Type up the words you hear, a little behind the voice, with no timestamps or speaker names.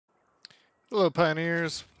Hello,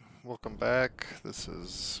 Pioneers. Welcome back. This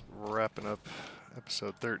is wrapping up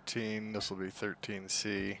episode 13. This will be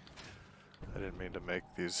 13c. I didn't mean to make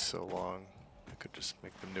these so long. I could just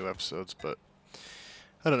make them new episodes, but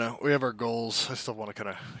I don't know. We have our goals. I still want to kind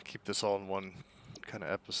of keep this all in one kind of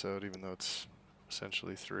episode, even though it's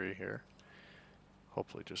essentially 3 here.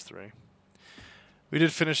 Hopefully just 3. We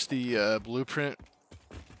did finish the blueprint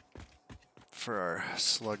for our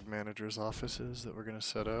Slug manager's offices that we're going to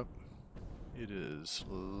set up. It is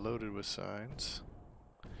loaded with signs.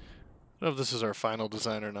 I don't know if this is our final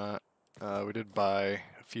design or not. We did buy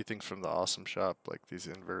a few things from the Awesome Shop, like these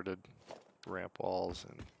inverted ramp walls,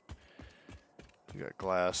 and we got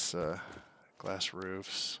glass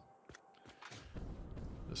roofs.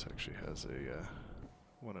 This actually has a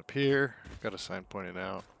one up here. Got a sign pointing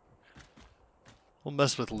out. We'll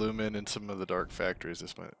mess with lumen and some of the dark factories.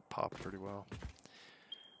 This might pop pretty well.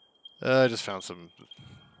 I just found some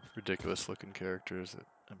ridiculous looking characters that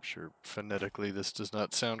I'm sure phonetically this does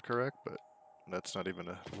not sound correct, but that's not even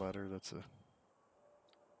a letter, that's a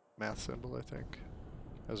math symbol, I think,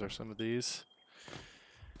 as are some of these.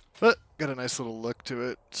 But got a nice little look to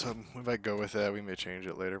it, so we might go with that. We may change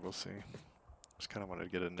it later, we'll see. Just kind of wanted to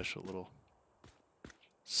get an initial little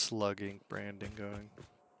Slug ink branding going.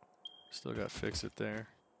 Still got Fix It there.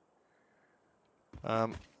 I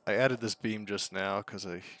added this beam just now because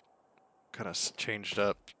I kind of changed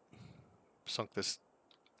up, sunk this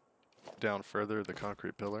down further, the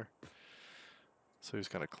concrete pillar. So he's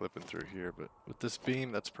kind of clipping through here, but with this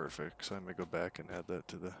beam, that's perfect. So I may go back and add that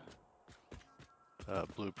to the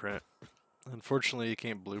blueprint. Unfortunately, you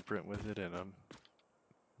can't blueprint with it, and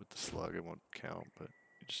with the Slug, it won't count. But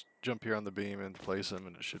you just jump here on the beam and place them,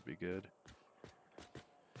 and it should be good.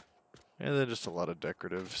 And then just a lot of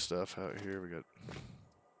decorative stuff out here. We got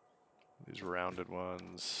these rounded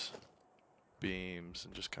ones, beams,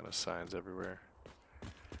 and just kind of signs everywhere.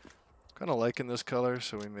 Kind of liking this color,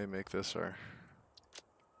 so we may make this our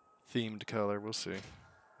themed color. We'll see.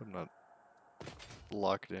 I'm not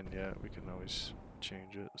locked in yet. We can always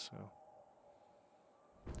change it. So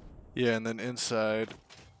yeah, and then inside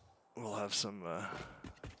we'll have some.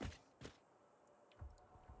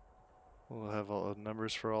 We'll have all the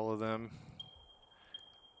numbers for all of them,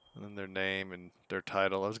 and then their name and their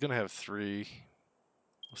title. I was gonna have 3.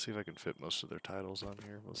 We'll see if I can fit most of their titles on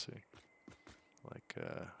here. We'll see. Like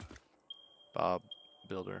Bob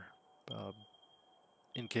Builder, Bob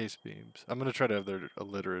Encase Beams. I'm gonna try to have their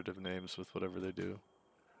alliterative names with whatever they do.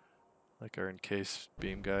 Like our Encase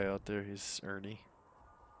Beam guy out there, he's Ernie.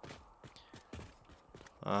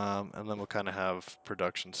 And then we'll kind of have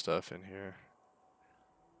production stuff in here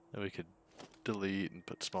that we could delete and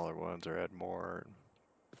put smaller ones or add more.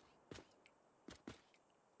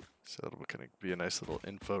 So it'll kind of be a nice little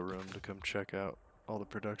info room to come check out all the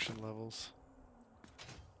production levels.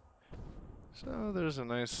 So there's a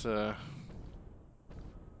nice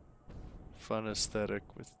fun aesthetic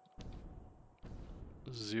with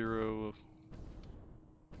 0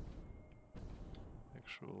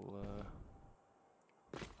 actual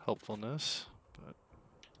helpfulness, but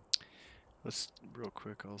let's real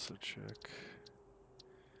quick also check.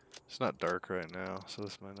 It's not dark right now, so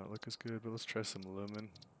this might not look as good, but let's try some lumen.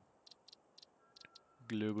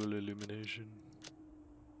 Global illumination.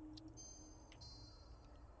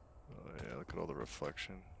 Oh yeah, look at all the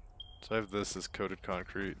reflection. So I have this as coated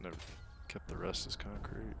concrete, and I've kept the rest as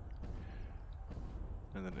concrete.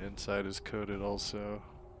 And then inside is coated also.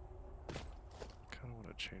 Kind of want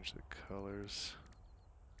to change the colors.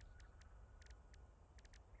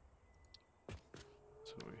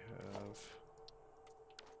 So we have,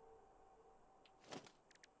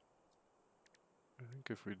 I think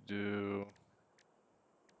if we do,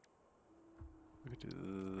 we could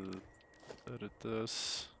do edit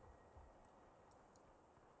this.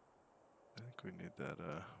 I think we need that,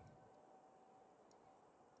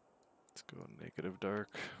 let's go negative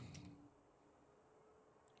dark.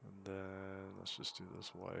 And then let's just do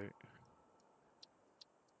this white.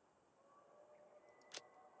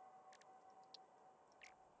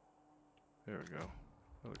 There we go.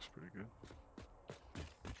 That looks pretty good.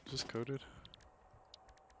 Is this coated?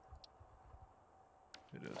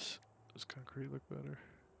 It is. Does concrete look better?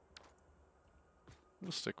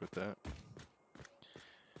 We'll stick with that.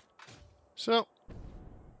 So,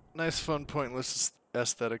 nice, fun, pointless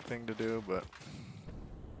aesthetic thing to do, but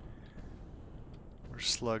we're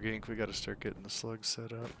Slug Inc. We got to start getting the slugs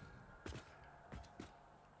set up.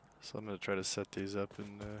 So I'm going to try to set these up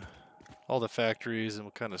in all the factories, and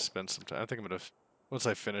we'll kind of spend some time. I think I'm going to, once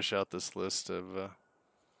I finish out this list of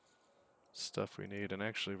stuff we need, and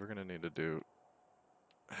actually we're going to need to do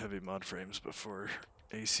heavy mod frames before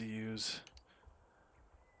ACUs.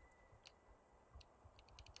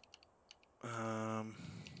 And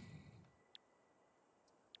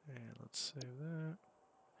let's save that.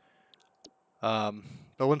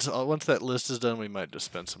 But once that list is done, we might just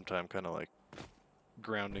spend some time kind of like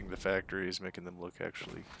grounding the factories, making them look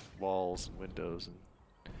actually walls and windows and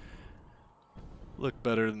look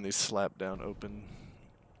better than these slap down open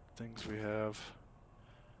things we have.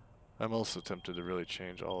 I'm also tempted to really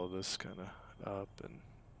change all of this kind of up and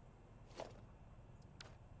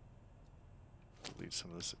delete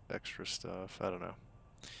some of this extra stuff. I don't know.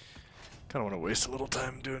 Kind of want to waste a little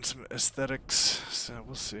time doing some aesthetics, so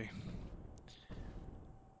we'll see.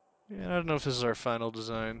 Yeah, I don't know if this is our final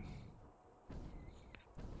design,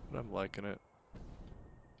 but I'm liking it.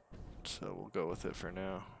 So we'll go with it for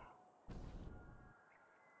now.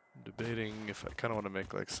 I'm debating if I kind of want to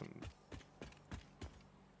make like some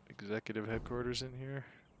executive headquarters in here.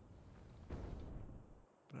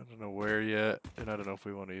 I don't know where yet, and I don't know if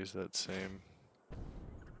we want to use that same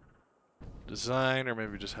design, or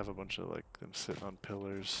maybe just have a bunch of like them sitting on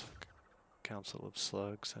pillars. Council of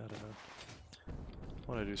Slugs, I don't know.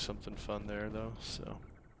 I want to do something fun there though, so.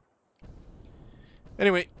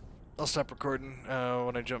 Anyway, I'll stop recording.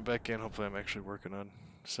 When I jump back in, hopefully I'm actually working on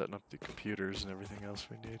setting up the computers and everything else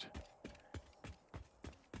we need.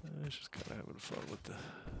 It's just kind of having fun with the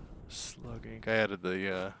Slug ink. I added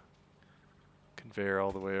the conveyor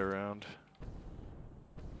all the way around.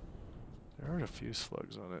 There are a few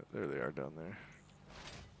slugs on it. There they are down there.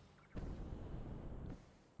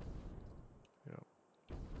 Yep.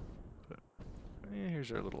 But yeah,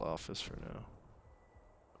 here's our little office for now.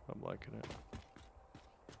 I'm liking it.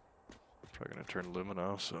 Probably gonna turn lumen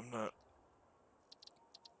off so I'm not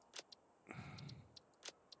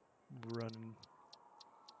running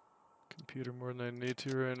computer more than I need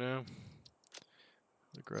to right now.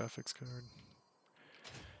 The graphics card.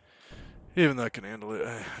 Even though I can handle it,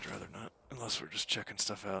 I'd rather not. Unless we're just checking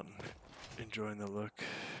stuff out and enjoying the look.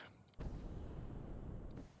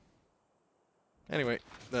 Anyway,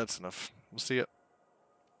 that's enough. We'll see ya.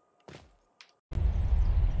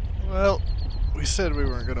 Well, we said we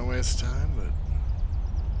weren't gonna waste time, but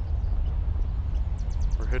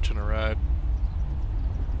we're hitching a ride.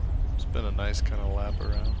 It's been a nice kind of lap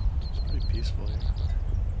around. It's pretty peaceful here.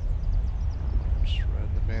 Just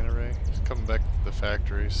riding the Manta Ray. He's coming back to the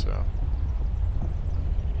factory, so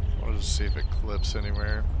I wanted to see if it clips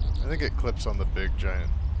anywhere. I think it clips on the big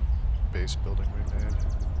giant base building we made.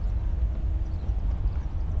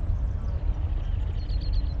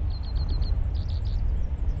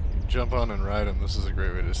 You jump on and ride them. This is a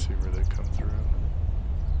great way to see where they come through.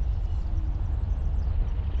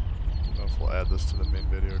 I don't know if we'll add this to the main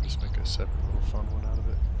video or just make a separate little fun one out of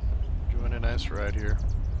it. Enjoying a nice ride here.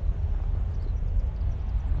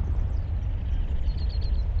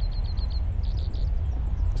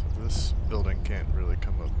 This building can't really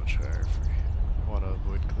come up much higher if we want to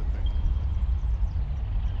avoid clipping.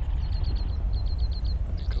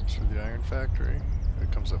 It comes through the iron factory.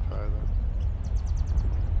 It comes up high though.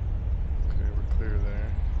 Okay, we're clear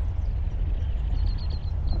there.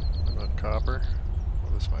 What about copper?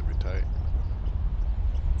 Well, this might be tight. I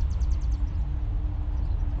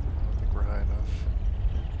don't think we're high enough.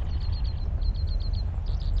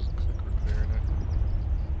 Looks like we're clearing it.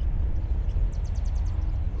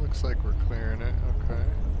 Looks like we're clearing it, okay.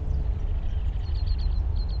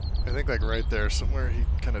 I think like right there somewhere he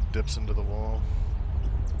kind of dips into the wall.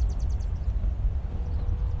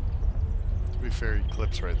 To be fair, he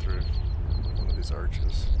clips right through one of these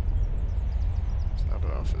arches. So I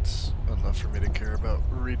don't know if it's enough for me to care about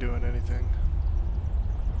redoing anything.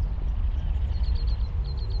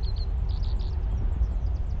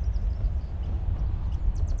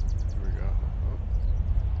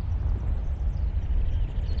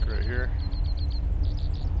 Here.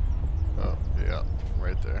 Oh, yeah,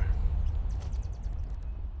 right there.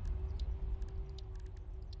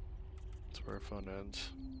 That's where our phone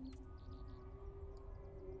ends.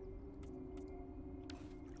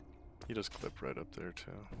 He just clipped right up there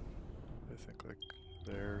too. I think like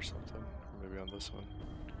there or something. Or maybe on this one.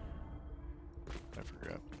 I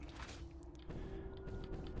forgot.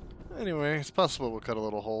 Anyway, it's possible we'll cut a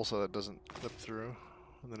little hole so that doesn't clip through.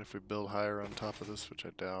 And then if we build higher on top of this, which I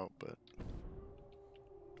doubt, but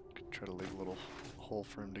could try to leave a little hole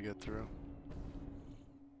for him to get through.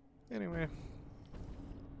 Anyway,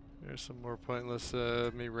 there's some more pointless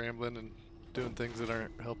me rambling and doing things that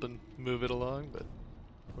aren't helping move it along, but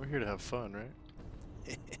we're here to have fun,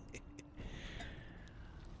 right?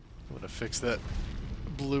 I'm gonna fix that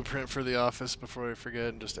blueprint for the office before I forget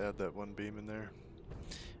and just add that one beam in there.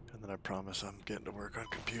 And then I promise I'm getting to work on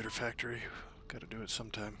Computer Factory. Gotta do it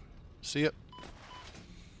sometime. See ya.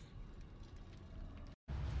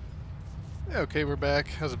 Okay, we're back.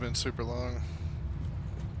 Hasn't been super long.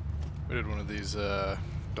 We did one of these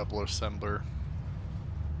double assembler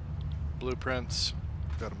blueprints.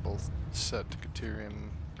 Got them both set to Caterium,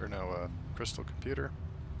 or no, crystal computer.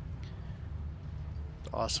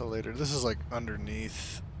 The oscillator. This is like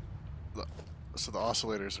underneath. So the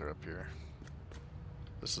oscillators are up here.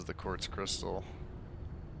 This is the quartz crystal.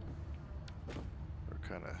 We're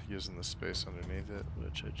kind of using the space underneath it,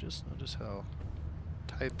 which I just noticed how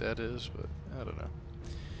tight that is, but I don't know.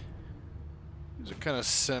 These are kind of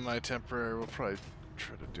semi-temporary. We'll probably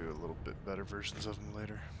try to do a little bit better versions of them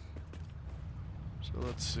later. So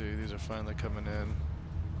let's see, these are finally coming in.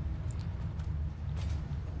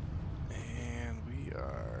 And we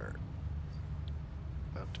are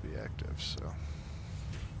about to be active, so.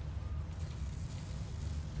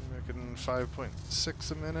 We're making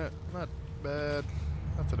 5.6 a minute. Not bad.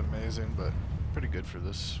 Nothing amazing, but pretty good for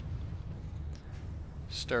this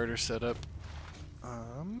starter setup.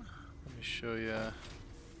 Let me show you.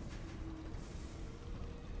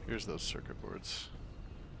 Here's those circuit boards.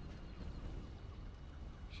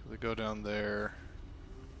 So they go down there.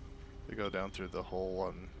 They go down through the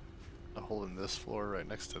hole in this floor right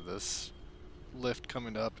next to this lift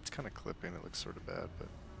coming up. It's kind of clipping. It looks sort of bad, but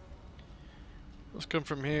let's come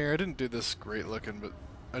from here. I didn't do this great looking, but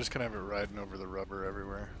I just kind of have it riding over the rubber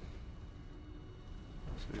everywhere.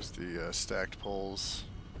 So here's the stacked poles,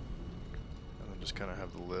 and then just kind of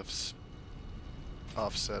have the lifts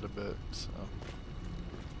offset a bit. So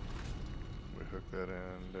we hook that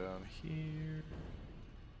in down here,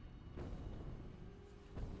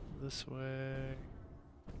 this way.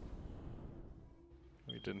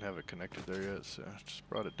 We didn't have it connected there yet, so just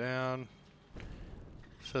brought it down.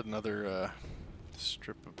 Set another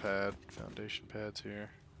strip of foundation pads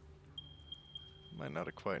here. Might not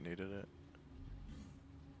have quite needed it.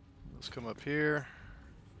 Let's come up here.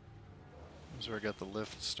 This is where I got the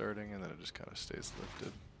lift starting, and then it just kind of stays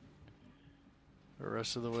lifted the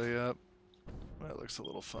rest of the way up. That looks a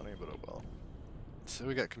little funny, but oh well. So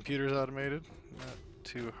we got computers automated. Not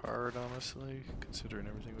too hard, honestly, considering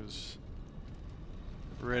everything was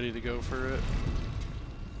ready to go for it.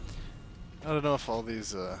 I don't know if all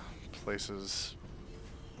these places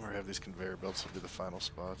where I have these conveyor belts will be the final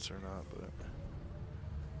spots or not, but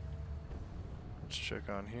let's check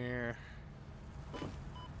on here.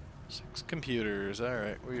 6 computers.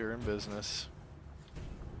 Alright, we are in business.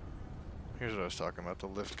 Here's what I was talking about. The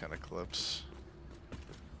lift kind of clips.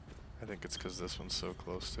 I think it's because this one's so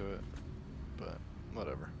close to it, but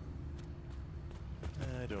whatever.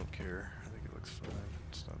 I don't care. I think it looks fine.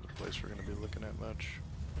 It's not the place we're going to be looking at much.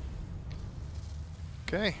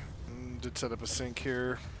 Okay, did set up a sink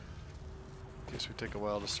here in case we take a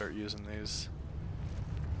while to start using these.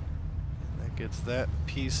 That gets that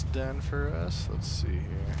piece done for us. Let's see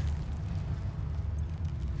here.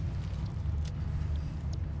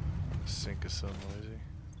 Sink is so noisy.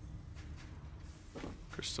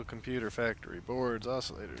 Crystal computer factory, boards,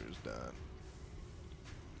 oscillators, done.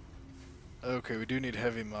 Okay, we do need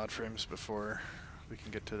heavy mod frames before we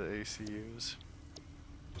can get to the ACUs.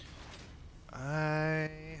 I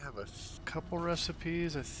have a couple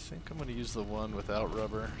recipes. I think I'm going to use the one without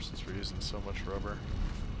rubber since we're using so much rubber.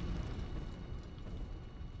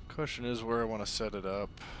 Question is where I want to set it up.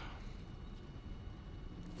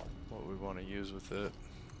 What we want to use with it.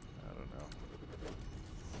 I don't know.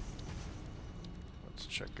 Let's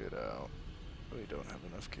check it out. We don't have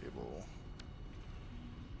enough cable.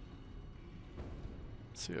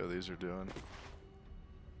 Let's see how these are doing.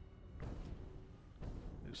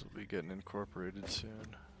 These will be getting incorporated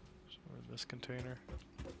soon. So in this container.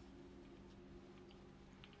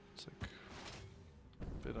 It's like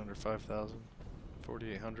a bit under 5,000.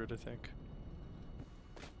 4,800 I think.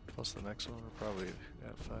 Plus the next one we're probably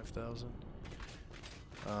at 5,000.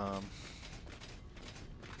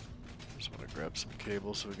 Just want to grab some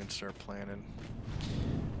cable so we can start planning.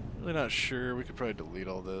 Really not sure. We could probably delete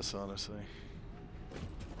all this, honestly.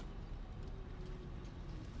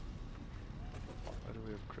 Why do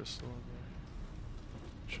we have crystal in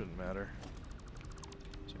there? Shouldn't matter.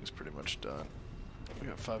 This thing's pretty much done. We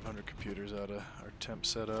got 500 computers out of our temp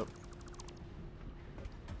setup.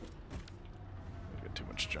 We got too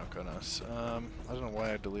much junk on us. I don't know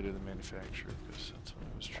why I deleted the manufacturer, because that's what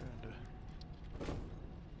I was trying to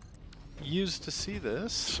use to see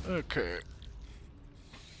this. Okay.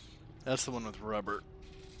 That's the one with rubber.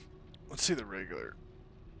 Let's see the regular.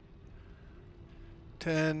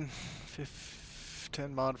 10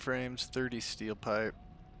 mod frames, 30 steel pipe,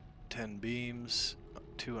 10 beams,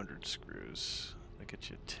 200 screws. That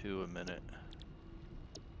gets you 2 a minute.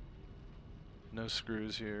 No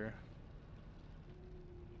screws here.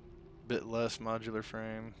 bit less modular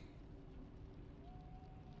frame.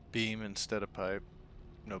 Beam instead of pipe.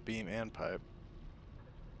 No, beam and pipe.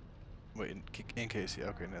 Wait, in case, yeah,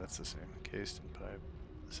 okay, no, that's the same. Encased in pipe.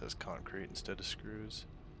 This has concrete instead of screws.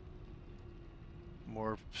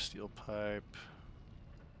 More steel pipe.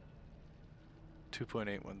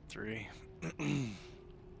 2.813.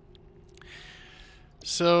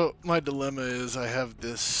 So, my dilemma is I have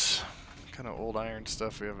this kind of old iron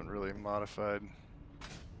stuff we haven't really modified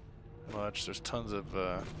much. There's tons of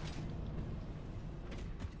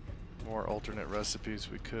more alternate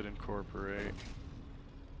recipes we could incorporate.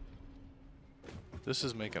 This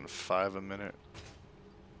is making 5 a minute.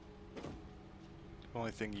 The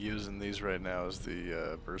only thing using these right now is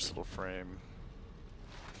the versatile framework.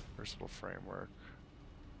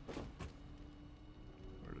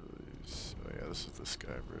 Where are these? Oh yeah, this is the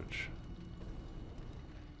sky bridge.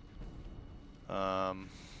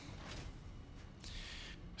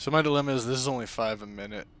 So my dilemma is this is only 5 a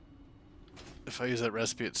minute. If I use that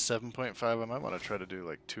recipe at 7.5, I might want to try to do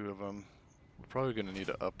like 2 of them. We're probably going to need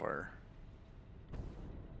to up our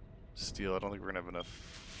steel. I don't think we're going to have enough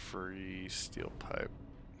free steel pipe.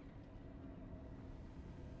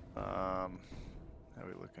 How are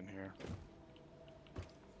we looking here?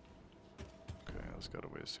 Okay, that's got a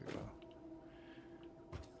ways to go.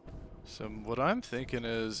 So what I'm thinking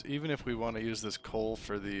is, even if we want to use this coal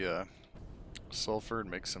for the sulfur and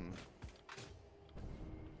make some,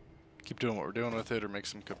 keep doing what we're doing with it, or make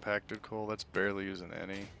some compacted coal, that's barely using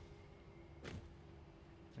any. I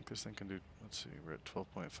think this thing can do, let's see, we're at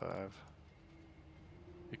 12.5.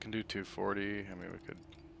 It can do 240. I mean, we could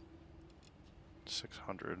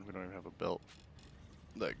 600. We don't even have a belt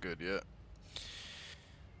that good yet.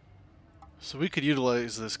 So we could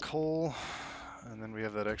utilize this coal, and then we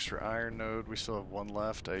have that extra iron node. We still have 1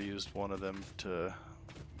 left. I used 1 of them to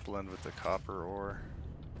blend with the copper ore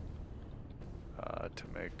to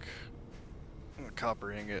make a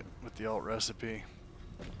copper ingot with the alt recipe.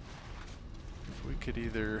 If we could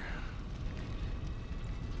either,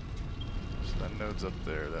 so that node's up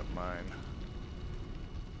there, that mine.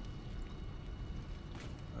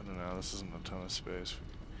 I don't know, this isn't a ton of space.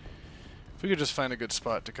 If we could just find a good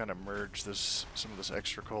spot to kind of merge this, some of this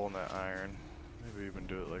extra coal and that iron, maybe even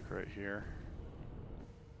do it like right here.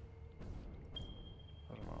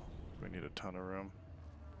 I don't know, we need a ton of room.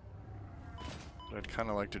 But I'd kind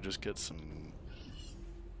of like to just get some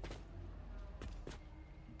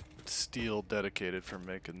steel dedicated for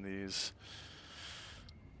making these.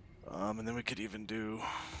 And then we could even do,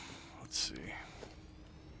 let's see,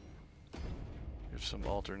 we have some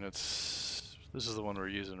alternates. This is the one we're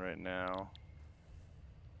using right now.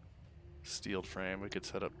 Steel frame, we could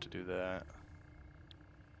set up to do that.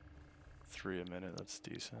 3 a minute, that's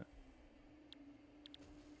decent.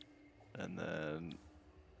 And then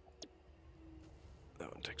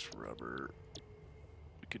that one takes rubber.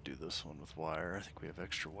 We could do this one with wire. I think we have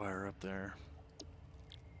extra wire up there.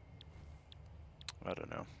 I don't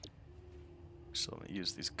know. Still gonna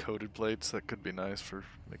use these coated plates. That could be nice for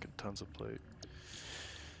making tons of plate.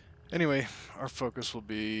 Anyway, our focus will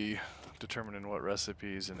be determining what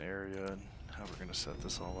recipes and area and how we're gonna set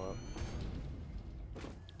this all up.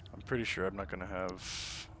 I'm pretty sure I'm not gonna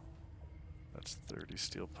have, that's 30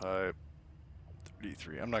 steel pipe,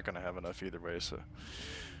 33. I'm not gonna have enough either way, so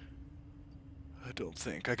I don't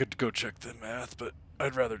think. I could go check the math, but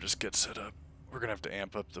I'd rather just get set up. We're gonna have to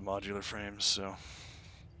amp up the modular frames, so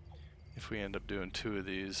if we end up doing 2 of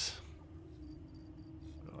these,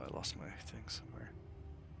 oh, I lost my thing somewhere.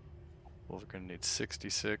 Well, we're gonna need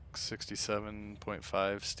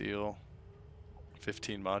 67.5 steel,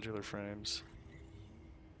 15 modular frames.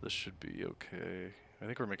 This should be okay. I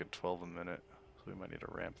think we're making 12 a minute, so we might need to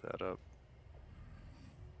ramp that up.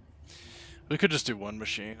 We could just do 1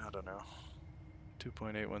 machine, I don't know.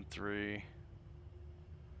 2.813.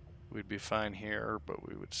 We'd be fine here, but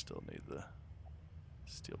we would still need the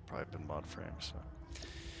steel pipe and mod frame, so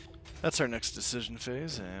that's our next decision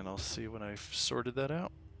phase, and I'll see when I've sorted that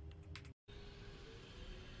out.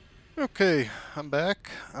 Okay, I'm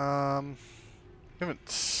back. Haven't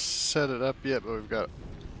set it up yet, but we've got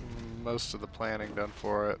most of the planning done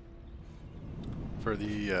for it, for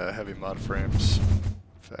the heavy mod frames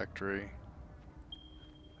factory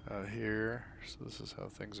out here. So this is how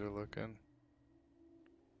things are looking.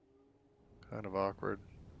 Kind of awkward.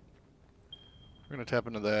 We're gonna tap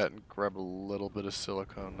into that and grab a little bit of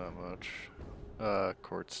silicone, not much.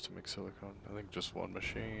 Quartz to make silicone. I think just 1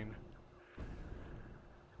 machine.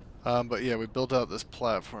 But yeah, we built out this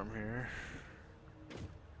platform here. I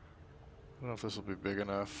don't know if this will be big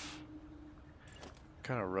enough.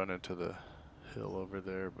 Kind of run into the hill over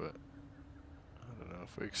there, but I don't know if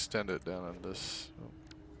if we extend it down on this. Oh.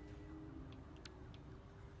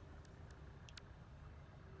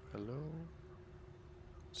 Hello?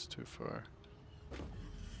 It's too far.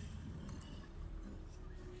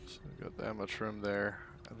 So we got that much room there.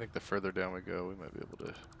 I think the further down we go, we might be able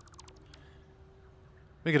to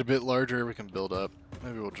make it a bit larger. We can build up.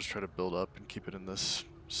 Maybe we'll just try to build up and keep it in this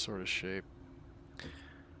sort of shape.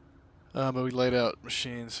 But we laid out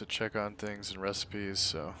machines to check on things and recipes,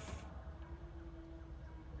 so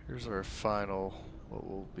here's our final, what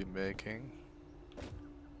we'll be making.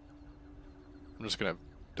 I'm just going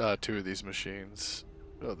to have 2 of these machines,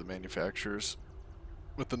 the manufacturers,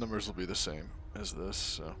 but the numbers will be the same as this,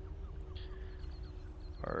 so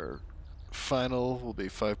our final will be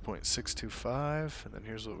 5.625, and then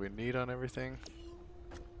here's what we need on everything.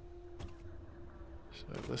 So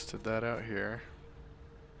I've listed that out here.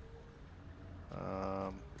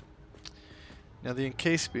 Now the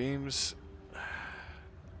encased beams,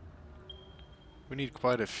 we need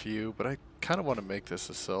quite a few, but I kind of want to make this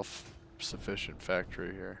a self-sufficient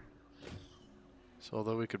factory here. So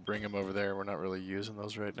although we could bring them over there, we're not really using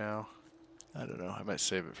those right now. I don't know, I might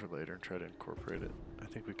save it for later and try to incorporate it. I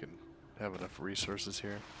think we can have enough resources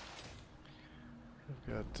here.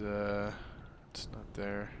 We've got, it's not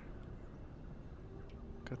there.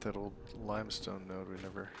 Got that old limestone node we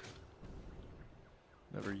never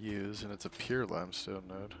use, and it's a pure limestone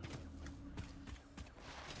node.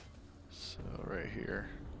 So right here,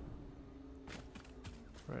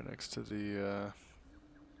 right next to the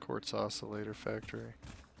quartz oscillator factory.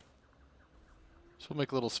 So we'll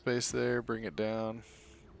make a little space there, bring it down,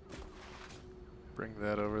 bring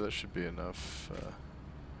that over. That should be enough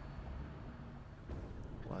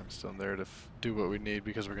limestone there to do what we need,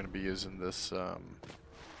 because we're going to be using this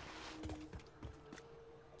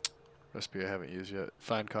recipe I haven't used yet,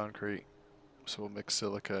 fine concrete. So we'll mix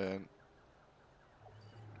silica and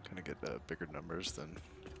kind of get bigger numbers than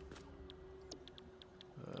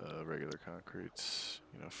regular concretes.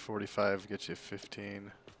 You know, 45 gets you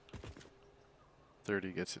 15,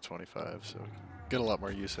 30 gets you 25, so get a lot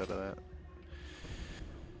more use out of that.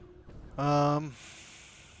 And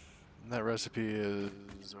that recipe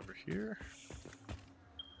is over here.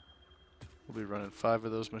 We'll be running 5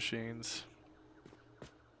 of those machines.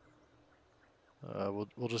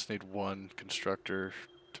 We'll just need 1 constructor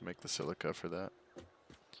to make the silica for that.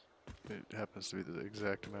 It happens to be the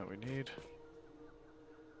exact amount we need.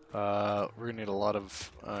 We're gonna need a lot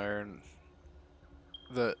of iron.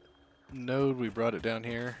 The node, we brought it down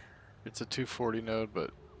here. It's a 240 node,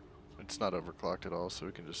 but it's not overclocked at all, so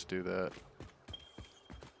we can just do that.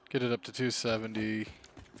 Get it up to 270.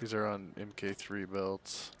 These are on MK3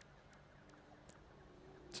 belts,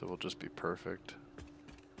 so we'll just be perfect.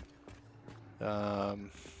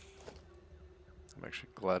 I'm actually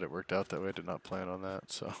glad it worked out that way. I did not plan on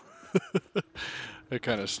that, so I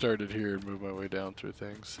kind of started here and moved my way down through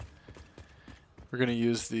things. We're going to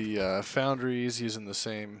use the foundries using the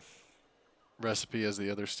same recipe as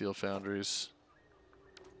the other steel foundries.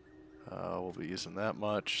 We'll be using that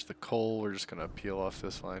much. The coal, we're just going to peel off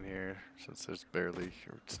this line here, since there's barely,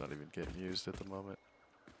 or it's not even getting used at the moment.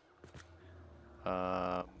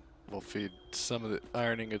 We'll feed some of the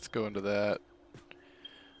ironing that's going to that.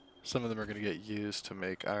 Some of them are going to get used to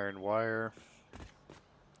make iron wire.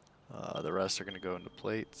 The rest are going to go into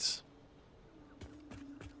plates.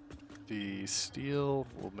 The steel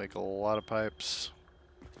will make a lot of pipes.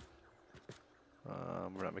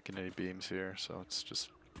 We're not making any beams here, so it's just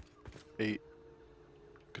 8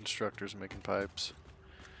 constructors making pipes.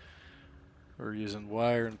 We're using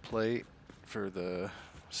wire and plate for the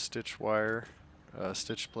stitch wire,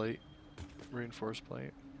 stitch plate, reinforced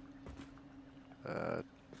plate.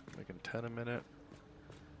 Making 10 a minute.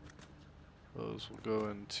 Those will go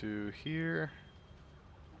into here.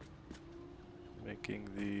 Making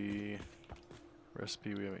the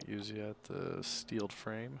recipe we haven't used yet, the steeled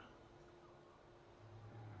frame.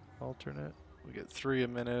 Alternate. We get 3 a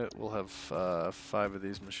minute. We'll have 5 of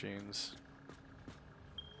these machines,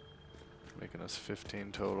 making us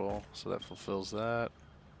 15 total, so that fulfills that.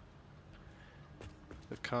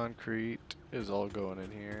 The concrete is all going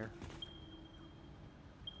in here,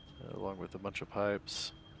 along with a bunch of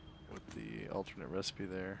pipes with the alternate recipe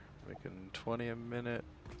there, making 20 a minute,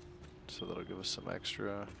 so that'll give us some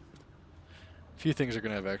extra. A few things are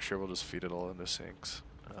going to have extra, we'll just feed it all into sinks.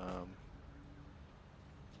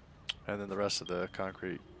 And then the rest of the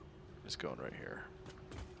concrete is going right here.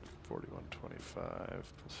 4125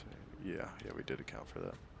 plus, yeah, we did account for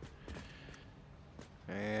that.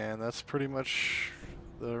 And that's pretty much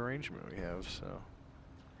the arrangement we have, so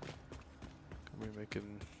we're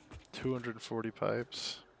making 240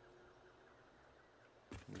 pipes.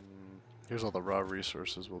 Here's all the raw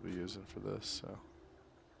resources we'll be using for this. So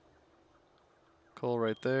coal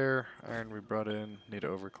right there, iron we brought in. Need to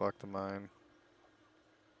overclock the mine.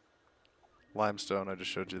 Limestone, I just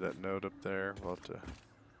showed you that node up there. We'll have to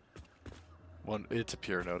it's a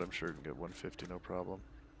pure node. I'm sure we can get 150 no problem.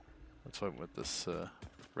 That's why I went with this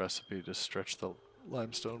recipe to stretch the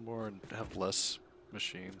limestone more and have less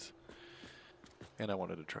machines. And I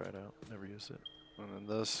wanted to try it out. Never used it. And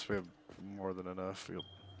then this, we have more than enough.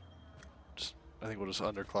 I think we'll just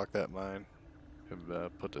underclock that mine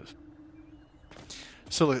and put the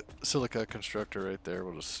silica constructor right there.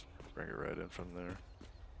 We'll just bring it right in from there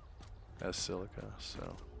as silica.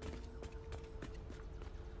 So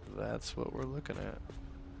that's what we're looking at.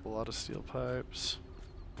 A lot of steel pipes.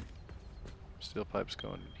 Steel pipes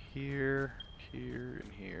going here, here,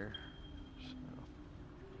 and here. So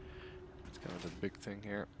that's kind of the big thing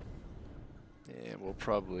here. And we'll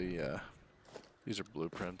probably, these are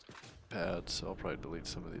blueprint pads, so I'll probably delete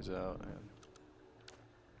some of these out. And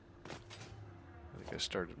I think I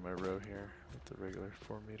started my row here with the regular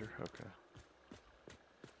 4 meter. Okay.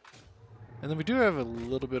 And then we do have a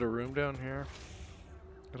little bit of room down here.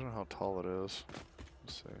 I don't know how tall it is.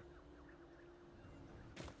 Let's see.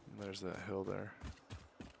 And there's that hill there.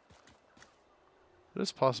 It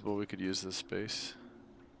is possible we could use this space.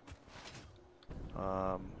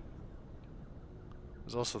 I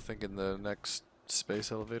was also thinking the next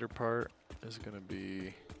space elevator part is going to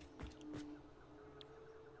be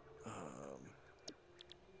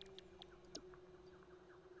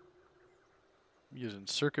using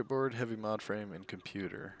circuit board, heavy mod frame, and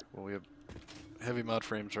computer. Well, we have heavy mod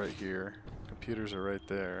frames right here. Computers are right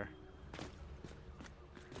there.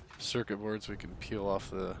 Circuit boards we can peel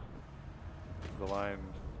off the line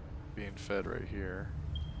being fed right here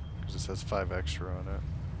because this has 5 extra on it.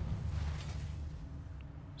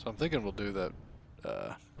 So I'm thinking we'll do that.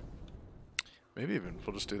 Maybe even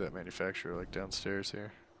we'll just do that manufacturer like downstairs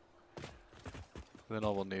here. Then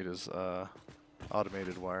all we'll need is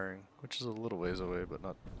automated wiring, which is a little ways away, but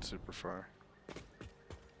not super far.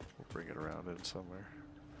 We'll bring it around in somewhere.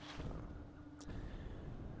 So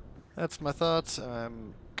that's my thoughts.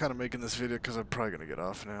 I'm kind of making this video because I'm probably going to get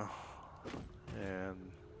off now. And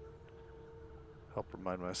help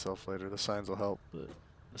remind myself later. The signs will help, but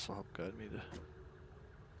this will help guide me to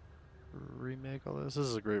remake all this. This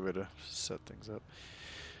is a great way to set things up.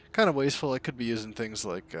 Kind of wasteful. I could be using things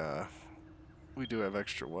like we do have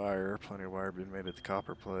extra wire, plenty of wire being made at the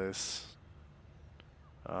copper place.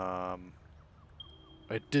 I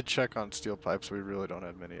did check on steel pipes. We really don't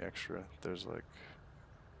have many extra. There's like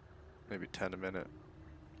maybe 10 a minute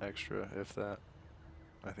extra, if that.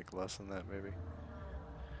 I think less than that maybe.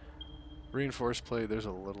 Reinforced plate, there's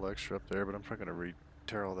a little extra up there, but I'm probably going to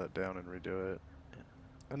tear all that down and redo it.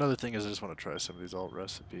 Another thing is I just want to try some of these alt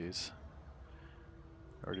recipes.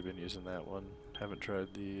 Already been using that one. Haven't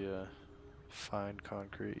tried the fine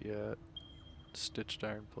concrete yet. Stitched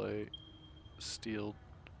iron plate, steel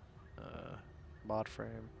mod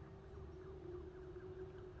frame.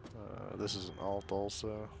 This is an alt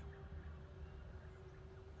also.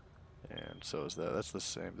 And so is that. That's the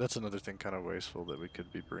same. That's another thing kind of wasteful that we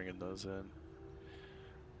could be bringing those in.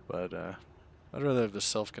 But I'd rather have this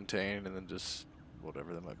self-contained and then just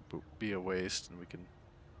whatever that might be a waste, and we can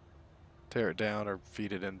tear it down or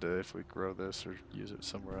feed it into if we grow this or use it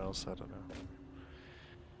somewhere else. I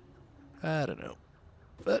don't know.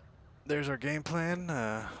 But there's our game plan.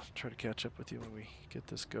 Try to catch up with you when we get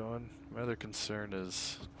this going. My other concern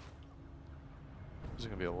is there's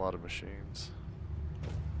going to be a lot of machines.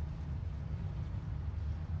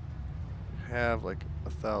 We have like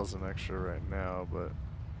 1,000 extra right now, but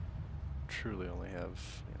truly only have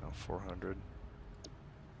 400.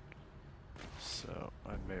 So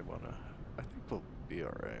I may want to. I think we'll be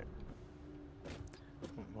all right.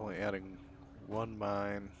 I'm only adding 1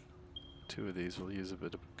 mine. 2 of these will use a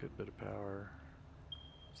good bit of power.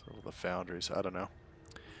 So the foundries, I don't know.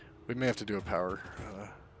 We may have to do a power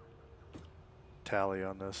tally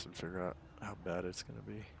on this and figure out how bad it's going to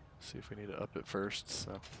be. See if we need to up it first.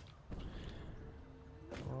 So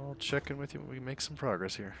I'll check in with you when we make some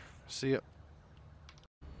progress here. See ya.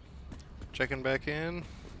 Checking back in.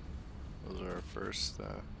 Those are our first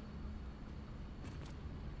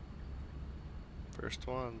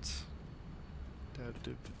ones.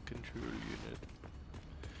 Adaptive control unit.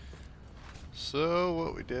 So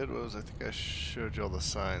what we did was, I think I showed you all the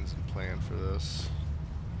signs and plan for this.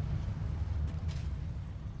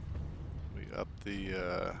 We upped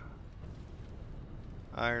the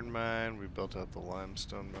iron mine. We built out the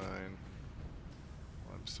limestone mine.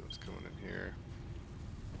 Limestone's coming in here.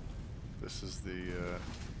 This is the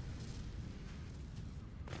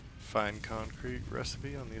fine concrete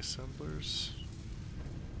recipe on the assemblers.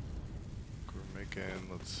 We're making,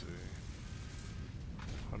 let's see,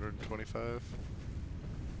 125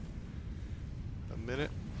 a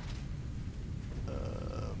minute.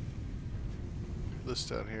 This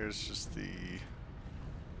down here is just the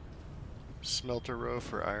smelter row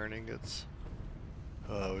for iron ingots.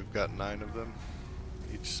 We've got 9 of them,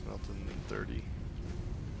 each smelting 30.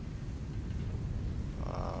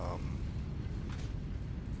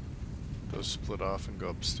 Those split off and go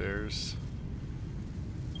upstairs.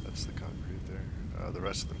 That's the concrete there. The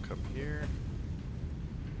rest of them come here.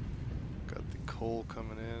 Got the coal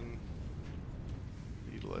coming in.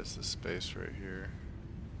 Utilize this space right here.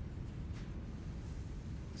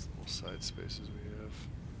 These little side spaces we have.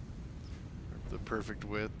 The perfect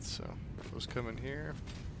width, so those come in here.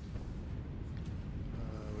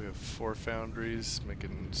 We have 4 foundries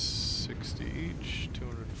making 60 each,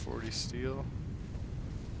 240 steel.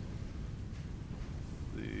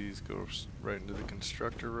 These go right into the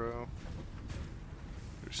constructor row.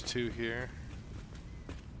 There's 2 here.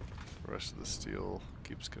 The rest of the steel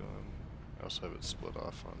keeps going. I also have it split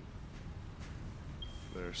off on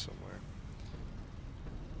there somewhere.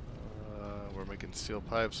 We're making steel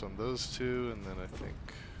pipes on those 2, and then I think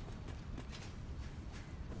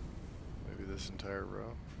maybe this entire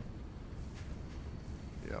row.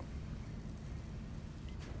 Yep.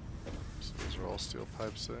 So those are all steel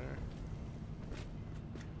pipes there.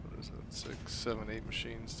 What is that? 6, 7, 8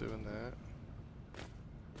 machines doing that.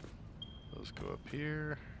 Those go up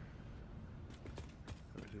here.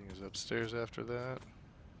 Everything is upstairs after that.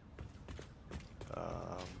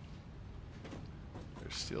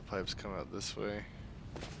 There's steel pipes come out this way.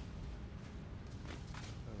 And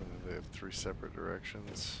then they have 3 separate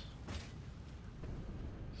directions.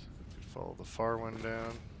 So if you follow the far one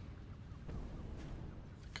down,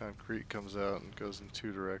 the concrete comes out and goes in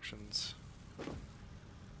 2 directions.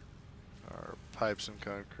 Our pipes and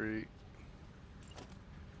concrete.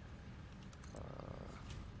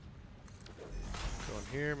 Going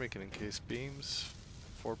here, making encased beams,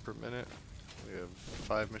 4 per minute. We have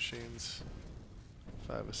 5 machines,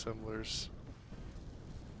 5 assemblers.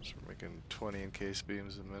 So we're making 20 encased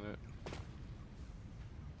beams a minute.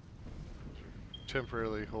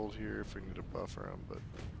 Temporarily hold here if we need to buffer them, but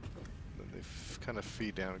then they kind of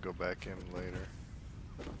feed down and go back in later.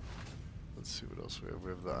 Let's see what else we have.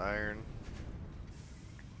 We have the iron.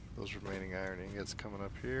 Those remaining iron ingots coming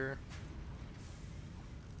up here.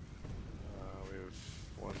 We have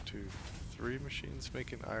 1, 2, 3 machines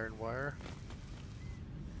making iron wire.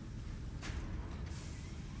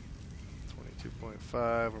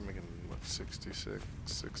 22.5, we're making what, 66,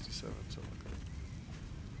 67, something like that.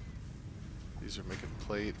 These are making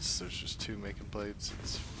plates, there's just 2 making plates,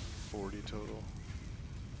 it's 40 total.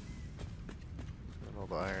 And all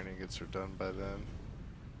the iron ingots are done by then.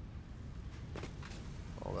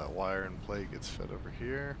 All that wire and plate gets fed over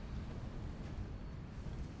here.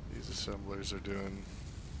 These assemblers are doing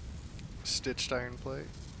stitched iron plate.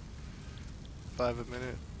 5 a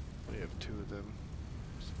minute. We have 2 of them.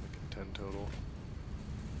 So making 10 total.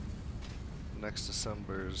 Next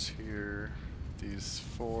assemblers here. These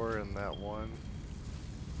 4 and that 1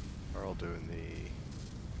 are all doing the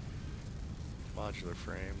modular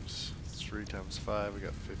frames. 3 times 5, we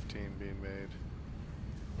got 15 being made.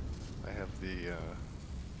 I have the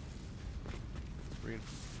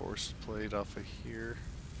reinforced plate off of here.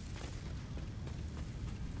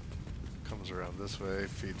 Comes around this way,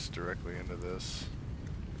 feeds directly into this.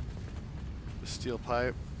 The steel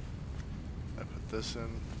pipe, I put this in,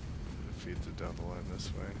 it feeds it down the line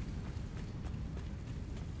this way.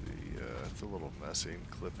 It's a little messy and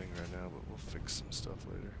clipping right now, but we'll fix some stuff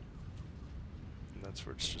later. And that's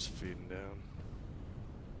where it's just feeding down.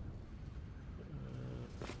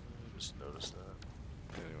 Just noticed that.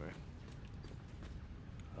 Anyway.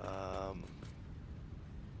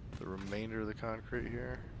 The remainder of the concrete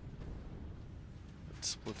here, it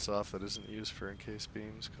splits off that isn't used for encased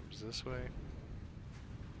beams, comes this way.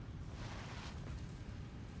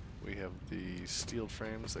 We have the steel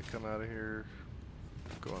frames that come out of here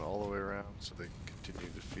going all the way around so they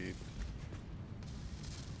continue to feed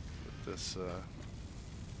with this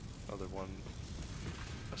other one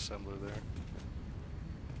assembler there.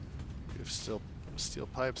 We have steel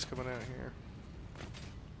pipes coming out here.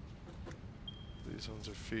 These ones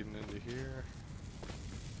are feeding into here.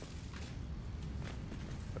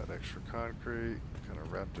 Got extra concrete, kind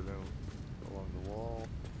of wrapped it in along the wall.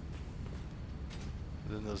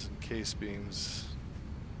 And then those encased beams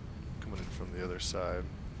coming in from the other side.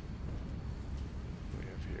 We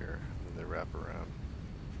have here, and then they wrap around.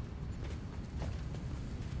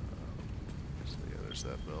 So yeah, there's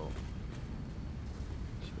use that belt.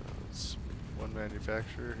 So it's one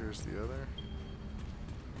manufacturer, here's the other.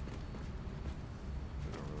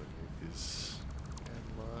 We don't really need these end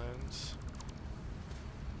lines.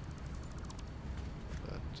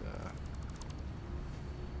 But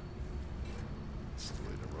let's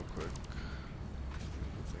delete them real quick.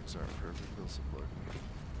 If things aren't perfect, they'll support me.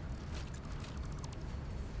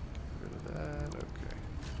 Get rid of that, okay.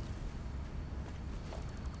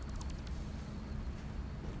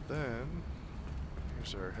 Then,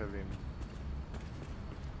 here's our heavy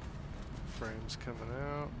frames coming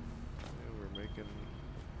out. And we're making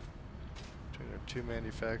between our two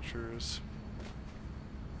manufacturers.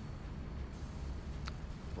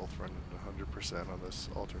 Both running 100% on this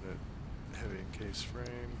alternate heavy encased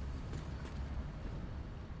frame.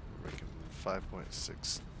 We're making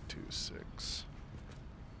 5.626.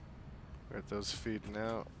 Got those feeding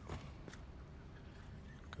out.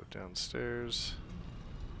 Go downstairs.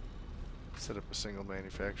 Set up a single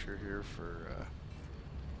manufacturer here for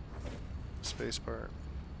space part.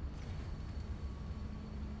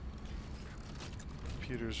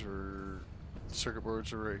 Computers are, circuit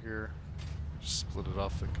boards are right here. Just split it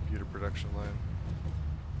off the computer production line.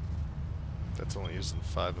 That's only using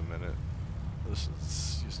 5 a minute. This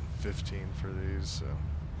is using 15 for these, so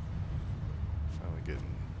finally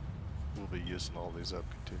we'll be using all these up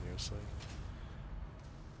continuously.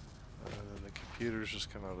 And then the computers just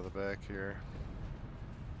come out of the back here.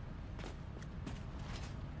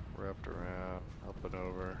 Wrapped around, up and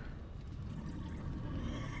over.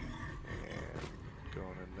 And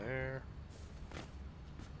going in there.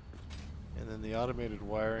 And then the automated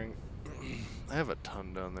wiring. I have a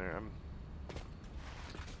ton down there.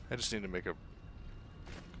 I just need to make a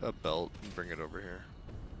belt and bring it over here.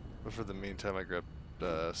 But for the meantime, I grabbed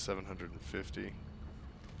 750.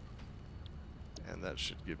 And that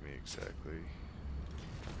should give me exactly,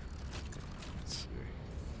 let's see,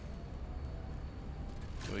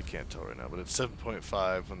 well, we can't tell right now, but it's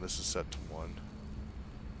 7.5 when this is set to 1.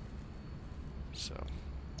 So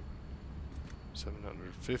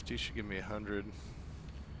 750 should give me 100,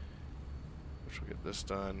 which will get this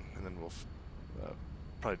done, and then we'll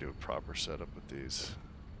probably do a proper setup with these.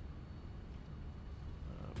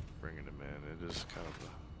 Bringing them in, it is kind of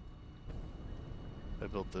I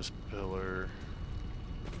built this pillar.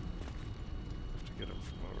 Get them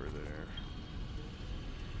from over there.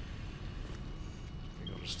 I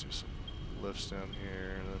think I'll just do some lifts down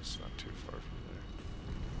here. That's not too far from there.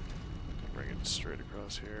 Bring it straight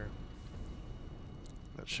across here.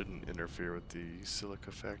 That shouldn't interfere with the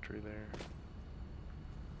silica factory there.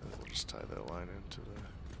 And we'll just tie that line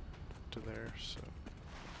to there. So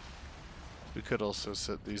we could also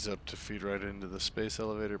set these up to feed right into the space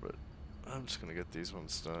elevator, but I'm just gonna get these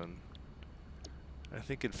ones done. I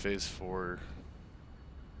think in phase 4.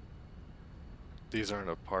 These aren't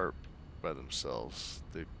apart by themselves.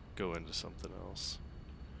 They go into something else.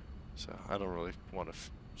 So I don't really want to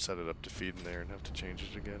set it up to feed in there and have to change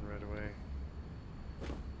it again right away.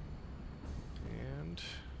 And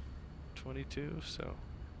 22, so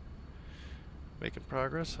making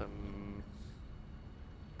progress. I'm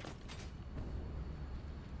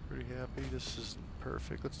pretty happy. This isn't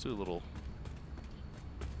perfect. Let's do a little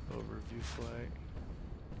overview flight.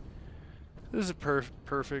 This isn't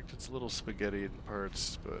perfect, it's a little spaghetti in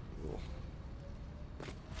parts, but we'll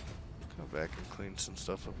come back and clean some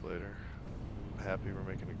stuff up later. I'm happy we're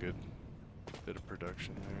making a good bit of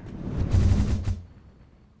production there.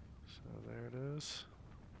 So there it is.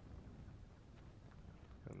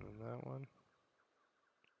 And then that one.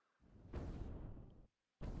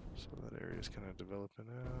 So that area is kind of developing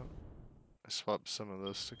out. I swapped some of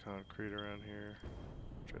this to concrete around here.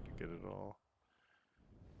 Tried to get it all.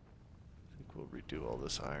 I think we'll redo all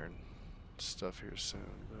this iron stuff here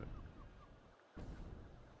soon, but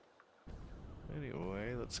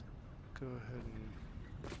anyway, let's go ahead and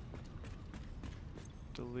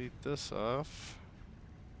delete this off.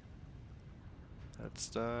 That's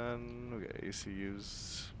done. We got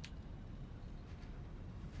ACUs.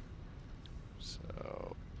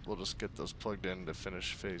 So we'll just get those plugged in to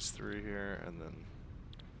finish phase 3 here, and then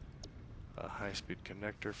a high-speed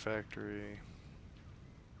connector factory.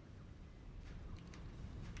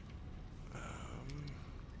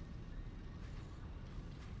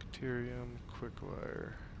 Deuterium, quick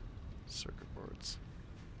wire, circuit boards.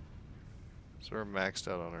 So we're maxed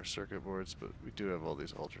out on our circuit boards, but we do have all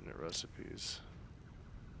these alternate recipes.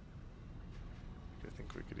 I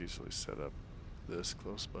think we could easily set up this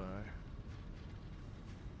close by.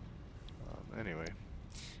 Anyway,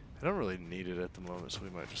 I don't really need it at the moment, so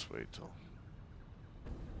we might just wait till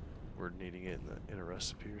we're needing it in a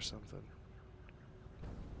recipe or something.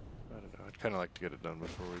 I don't know. I'd kind of like to get it done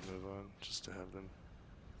before we move on, just to have them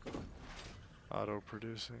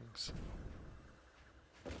auto-producing. So.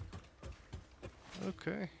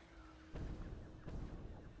 Okay.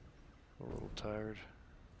 A little tired.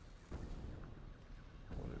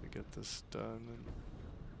 Wanted to get this done.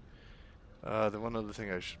 And, the one other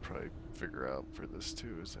thing I should probably figure out for this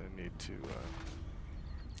too is I need to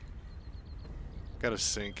got a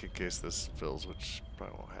sink in case this fills, which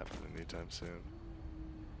probably won't happen anytime soon.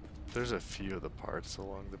 There's a few of the parts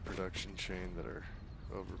along the production chain that are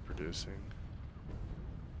overproducing.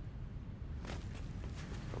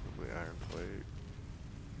 Probably iron plate.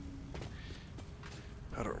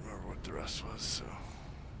 I don't remember what the rest was, so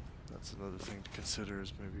that's another thing to consider,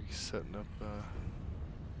 is maybe setting up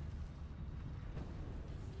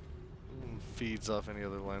feeds off any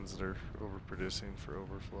other lines that are overproducing for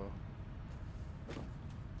overflow.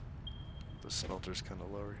 The smelter's kind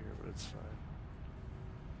of lower here, but it's fine.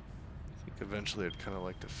 I think eventually I'd kind of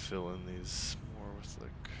like to fill in these more with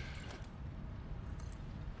like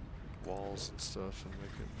walls and stuff and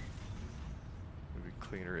make it maybe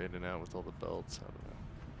cleaner in and out with all the belts. I don't know.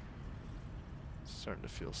 It's starting to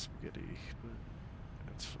feel spaghetti, but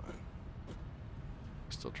that's fine.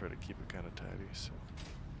 Still try to keep it kind of tidy, so.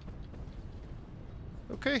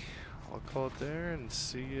 Okay, I'll call it there and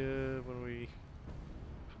see you when we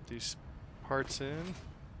put these parts in,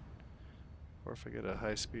 or if I get a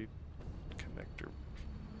high-speed connector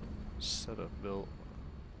setup built,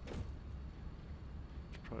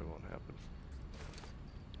 which probably won't happen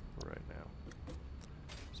right now.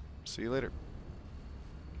 So, see you later.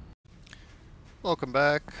 Welcome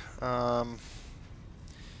back. After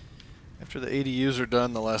the ADUs are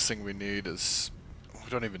done, the last thing we need is, we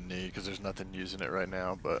don't even need because there's nothing using it right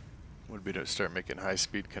now, but would be to start making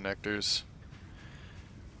high-speed connectors.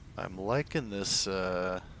 I'm liking this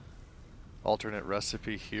alternate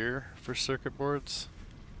recipe here for circuit boards.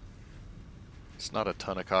 It's not a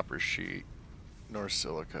ton of copper sheet nor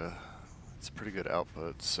silica. It's a pretty good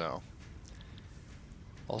output, so.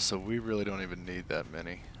 Also, we really don't even need that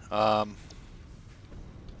many. Back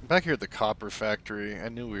here at the copper factory, I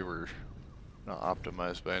knew we were not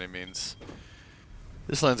optimized by any means.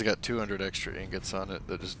 This line's got 200 extra ingots on it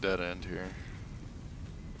that just dead end here.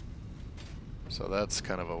 So that's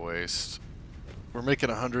kind of a waste. We're making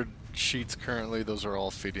 100 sheets currently. Those are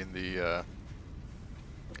all feeding the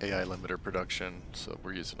AI limiter production, so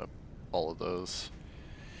we're using up all of those.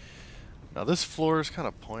 Now this floor is kind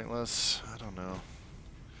of pointless. I don't know.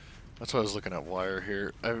 That's why I was looking at wire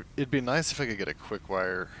here. It'd be nice if I could get a quick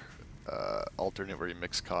wire alternate where you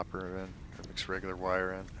mix copper in, or mix regular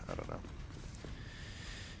wire in. I don't know.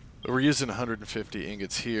 But we're using 150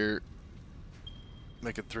 ingots here,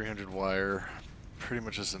 making 300 wire. Pretty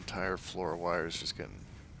much this entire floor of wire is just getting,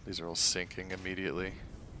 these are all sinking immediately.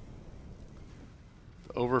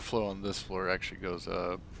 The overflow on this floor actually goes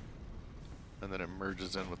up, and then it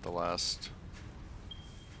merges in with the last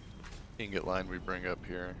ingot line we bring up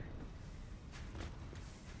here.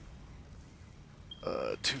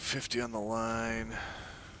 250 on the line.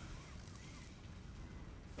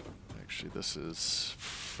 Actually, this is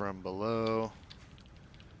from below.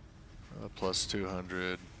 Plus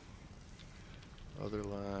 200. Other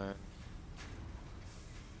line.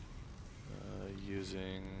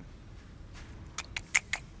 Using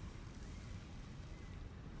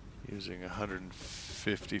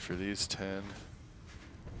 150 for these 10. And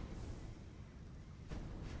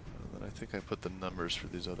then I think I put the numbers for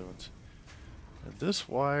these other ones. And this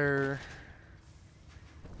wire,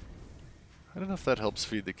 I don't know if that helps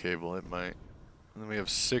feed the cable. It might. And then we have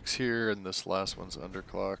 6 here, and this last one's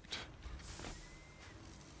underclocked.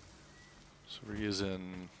 So we're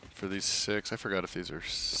using, for these 6, I forgot if these are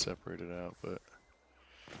separated out, but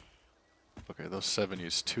okay, those 7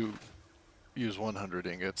 use 100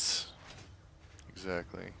 ingots.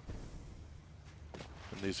 Exactly.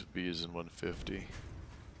 And these would be using 150.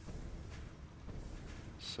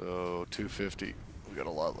 So 250. We got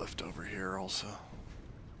a lot left over here also.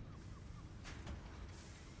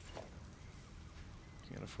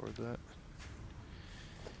 Can't afford that.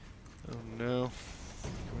 Oh no.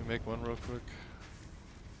 Can we make one real quick?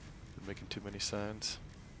 We're making too many signs.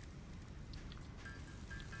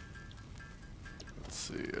 Let's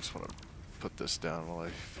see, I just want to put this down while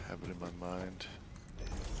I have it in my mind.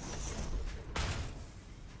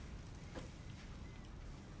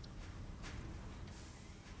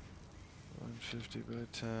 $150 by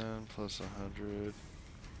 10 plus 100.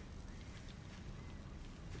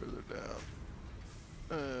 Further down.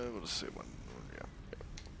 We'll just say one. Yeah.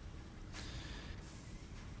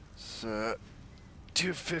 So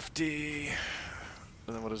 250.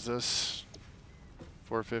 And then what is this?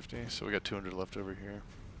 450, so we got 200 left over here.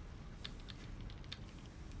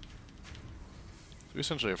 So we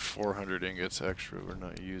essentially have 400 ingots extra we're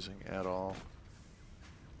not using at all.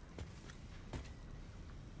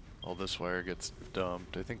 All this wire gets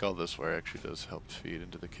dumped. I think all this wire actually does help feed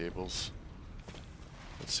into the cables.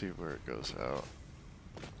 Let's see where it goes out.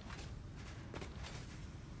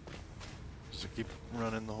 Does it keep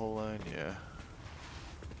running the whole line? Yeah.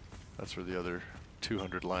 That's where the other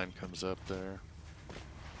 200 line comes up there.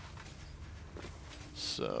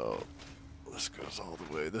 So this goes all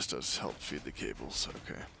the way. This does help feed the cables.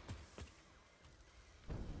 Okay.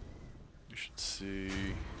 You should see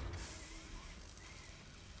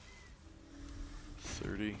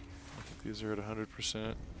 30. I think these are at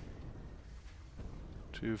 100%.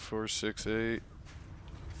 2, 4, 6, 8. They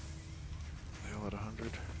all at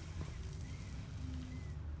 100.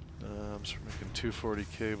 So we're making 240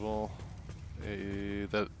 cable.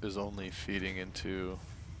 That is only feeding into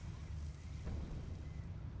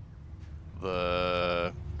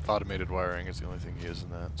the automated wiring is the only thing using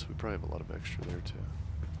that. So we probably have a lot of extra there too.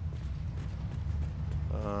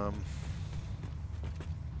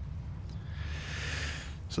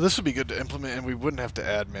 So this would be good to implement, and we wouldn't have to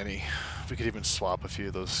add many. We could even swap a few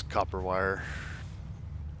of those copper wire.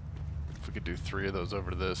 If we could do 3 of those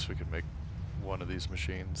over to this, we could make 1 of these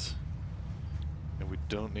machines. And we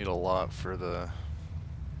don't need a lot for the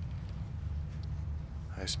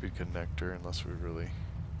high-speed connector unless we really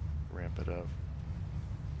ramp it up.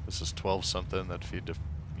 This is 12 something that feed to,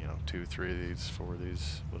 2, 3 of these, 4 of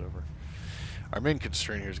these, whatever. Our main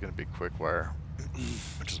constraint here is going to be quick wire,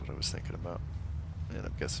 which is what I was thinking about. And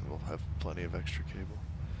I'm guessing we'll have plenty of extra cable.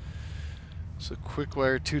 So quick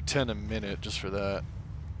wire, 210 a minute just for that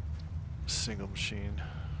single machine.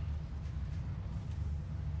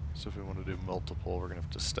 So if we want to do multiple, we're going to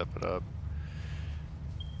have to step it up.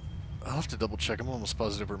 I'll have to double check. I'm almost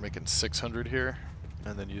positive we're making 600 here,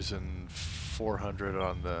 and then using 400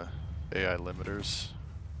 on the AI limiters.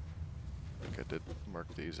 I think I did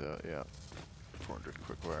mark these out, yeah. 400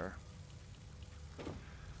 quick wire.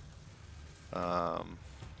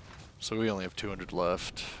 So we only have 200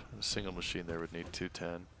 left. A single machine there would need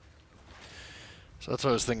 210. So that's what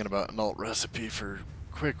I was thinking about, an alt recipe for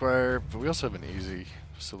quick wire, but we also have an easy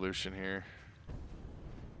solution here,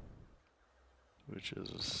 which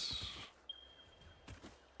is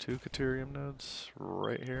 2 Caterium nodes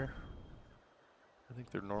right here. I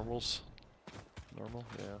think they're normals. Normal,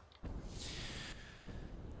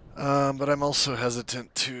 yeah. But I'm also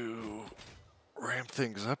hesitant to ramp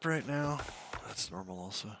things up right now. That's normal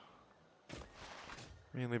also.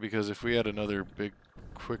 Mainly because if we had another big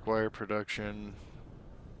quick wire production,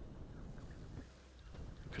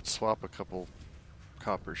 we could swap a couple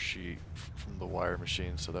copper sheet from the wire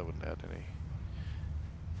machine, so that wouldn't add any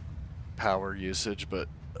power usage. But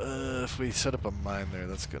if we set up a mine there,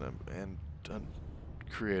 that's gonna, and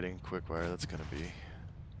creating quick wire, that's gonna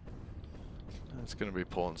be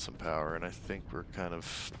pulling some power. And I think we're kind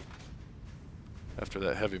of, after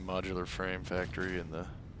that heavy modular frame factory and the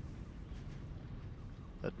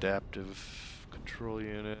adaptive control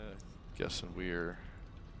unit, I'm guessing we're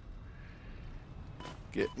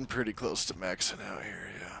getting pretty close to maxing out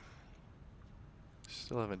here, yeah.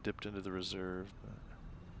 Still haven't dipped into the reserve, but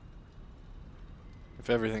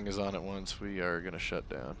if everything is on at once, we are going to shut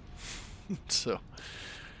down. So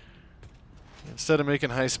instead of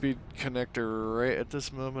making high-speed connector right at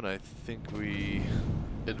this moment, I think we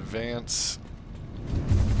advance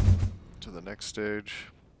to the next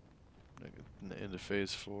stage, into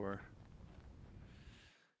phase 4.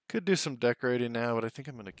 Could do some decorating now, but I think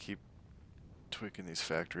I'm going to keep tweaking these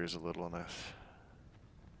factories a little, and I'll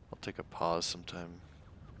take a pause sometime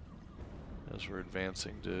as we're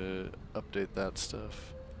advancing to update that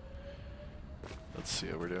stuff. Let's see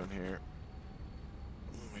how we're doing here.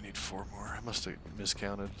 We need 4 more. I must have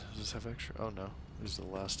miscounted. Does this have extra? Oh no, this is the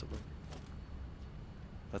last of them.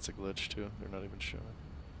 That's a glitch too. They're not even showing.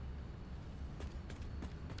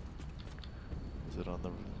 Is it on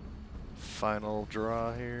the final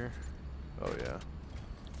draw here? Oh yeah.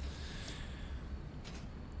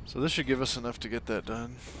 So this should give us enough to get that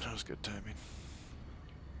done. That was good timing.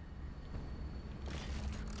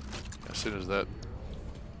 As soon as that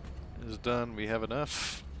is done, we have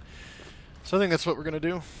enough. So I think that's what we're going to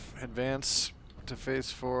do. Advance to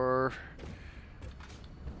phase 4.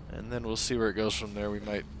 And then we'll see where it goes from there. We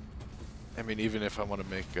might, I mean, even if I want to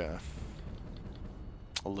make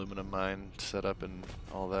aluminum mine setup and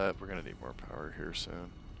all that, we're going to need more power here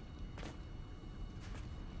soon.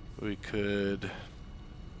 We could,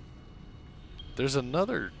 there's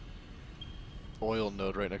another oil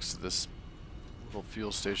node right next to this little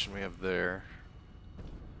fuel station we have there.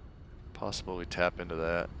 Possible we tap into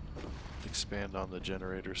that, expand on the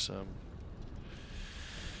generator some.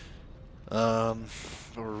 But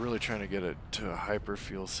we're really trying to get it to a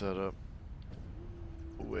hyperfuel setup,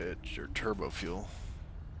 or turbo fuel,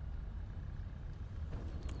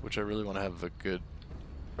 which I really want to have a good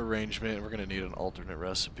arrangement. We're going to need an alternate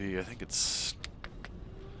recipe. I think it's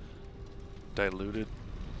diluted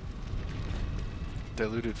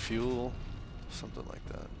fuel, something like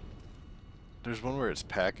that. There's one where it's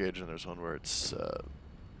packaged and there's one where it's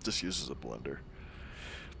just uses a blender.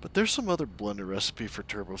 But there's some other blender recipe for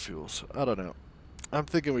turbo fuel, so I don't know. I'm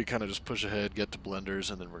thinking we kind of just push ahead, get to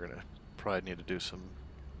blenders, and then we're going to probably need to do some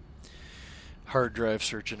hard drive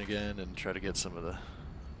searching again and try to get some of the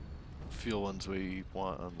fuel ones we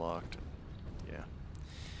want unlocked. Yeah.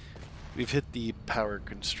 We've hit the power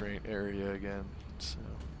constraint area again, so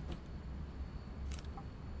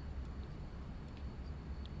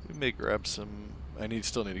we may grab some.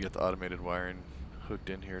 Still need to get the automated wiring hooked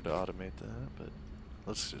in here to automate that, but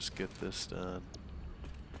let's just get this done.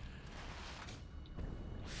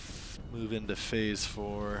 Move into phase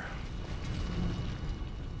 4.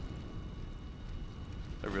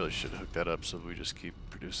 I really should hook that up so we just keep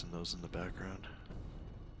producing those in the background.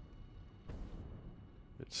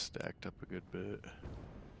 It's stacked up a good bit.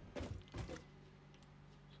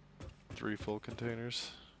 3 full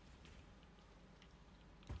containers.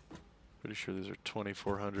 Pretty sure these are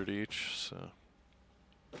 2,400 each, so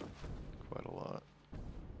quite a lot.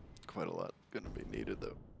 Quite a lot gonna be needed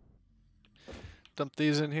though. Dump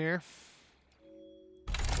these in here.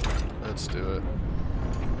 Let's do it.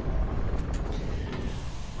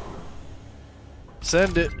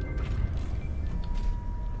 Send it.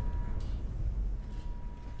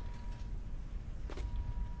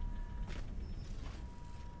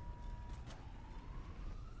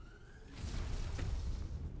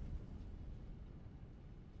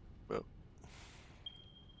 Well,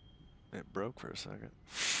 it broke for a second.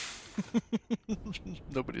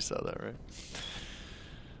 Nobody saw that, right?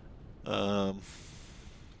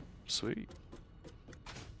 Sweet.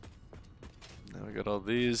 Now we got all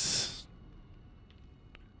these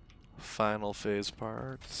final phase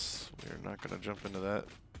parts. We're not going to jump into that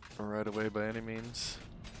right away by any means.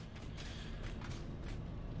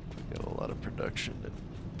 We got a lot of production and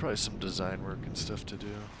probably some design work and stuff to do.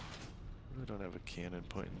 We don't have a cannon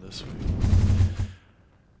pointing this way.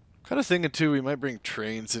 Kind of thinking too, we might bring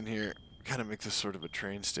trains in here. Kind of make this sort of a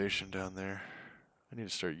train station down there. I need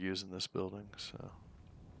to start using this building, so.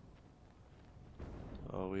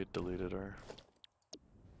 Oh, we had deleted our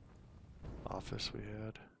office we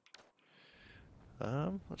had.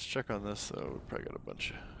 Let's check on this though. We've probably got a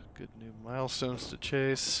bunch of good new milestones to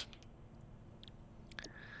chase.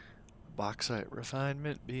 Bauxite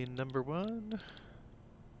refinement being number 1.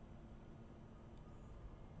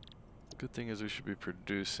 Good thing is we should be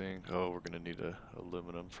producing. Oh, we're gonna need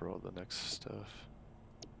aluminum for all the next stuff.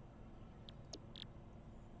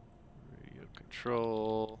 Radio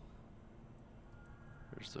control.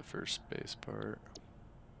 There's the first base part.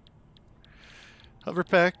 Hover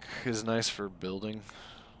pack is nice for building.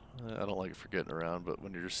 I don't like it for getting around, but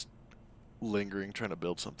when you're just lingering trying to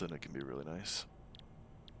build something, it can be really nice.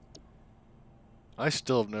 I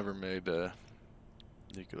still have never made a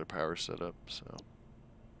nuclear power setup, so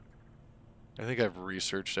I think I've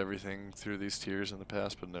researched everything through these tiers in the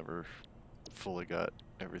past, but never fully got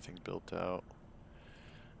everything built out.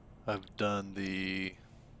 I've done the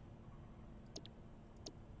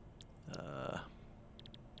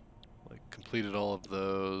completed all of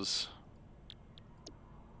those.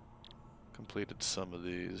 Completed some of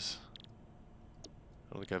these.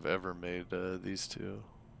 I don't think I've ever made these two.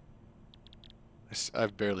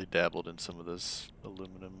 I've barely dabbled in some of this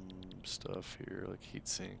aluminum stuff here, like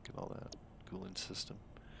heatsink and all that cooling system.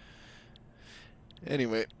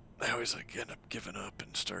 Anyway, I always end up giving up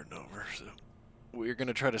and starting over, so we're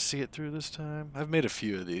gonna try to see it through this time. I've made a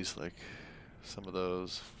few of these, like some of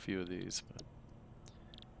those, a few of these, but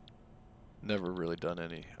never really done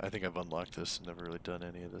any. I think I've unlocked this and never really done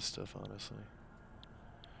any of this stuff, honestly.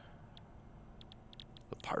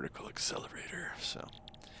 The particle accelerator, so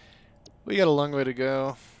we got a long way to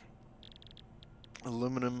go.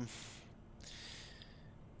 Aluminum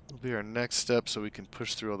will be our next step so we can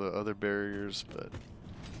push through all the other barriers, but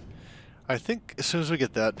I think as soon as we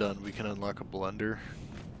get that done, we can unlock a blender.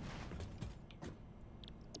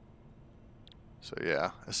 So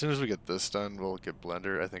yeah, as soon as we get this done, we'll get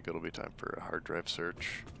blender. I think it'll be time for a hard drive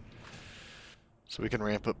search. So we can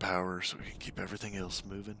ramp up power so we can keep everything else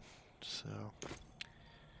moving. So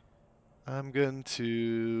I'm going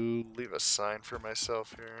to leave a sign for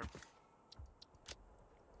myself here.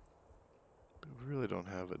 We really don't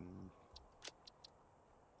have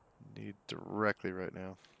need directly right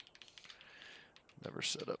now. Never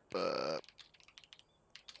set up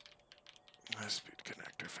high-speed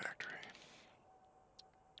connector factory.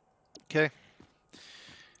 Okay.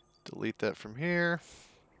 Delete that from here.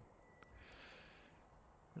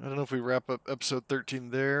 I don't know if we wrap up episode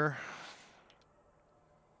 13 there.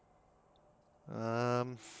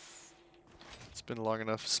 It's been long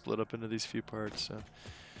enough split up into these few parts, so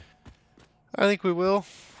I think we will.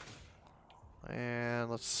 And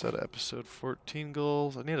let's set episode 14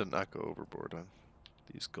 goals. I need to not go overboard on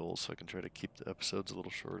these goals so I can try to keep the episodes a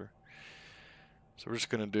little shorter. So we're just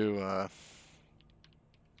going to do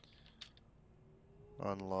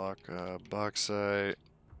unlock bauxite,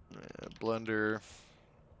 blender.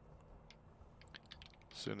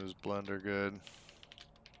 As soon as blender good.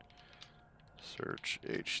 Search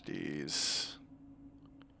HDs.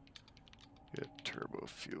 Get turbo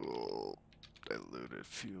fuel, diluted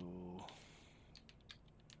fuel.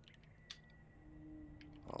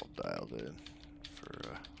 All dialed in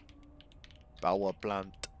for power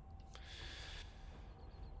plant.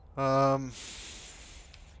 I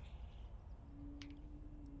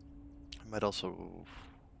might also,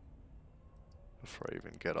 before I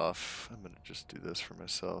even get off, I'm gonna just do this for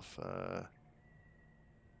myself.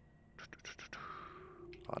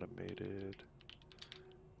 Automated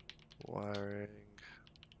wiring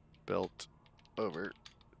belt over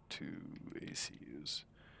to ACUs.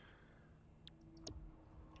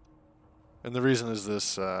 And the reason is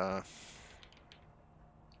this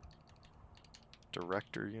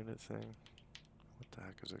director unit thing. What the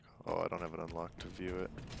heck is it called? Oh, I don't have it unlocked to view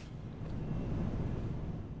it.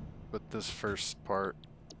 But this first part,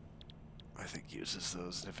 I think, uses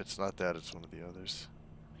those. And if it's not that, it's one of the others.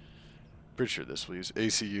 Pretty sure this will use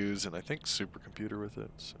ACUs and I think supercomputer with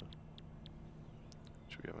it. So,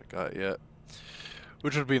 which we haven't got yet.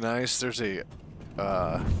 Which would be nice. There's a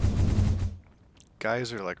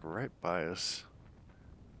geyser like right by us.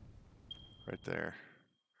 Right there.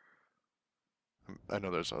 I know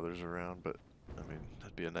there's others around, but I mean,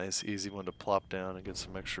 that'd be a nice, easy one to plop down and get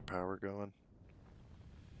some extra power going.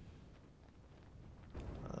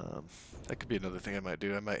 That could be another thing I might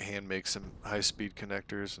do. I might hand make some high-speed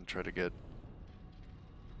connectors and try to get...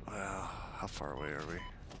 Well, how far away are we?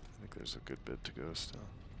 I think there's a good bit to go still.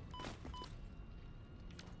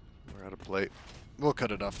 We're out of plate. We'll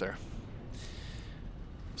cut it off there.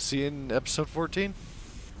 See you in episode 14.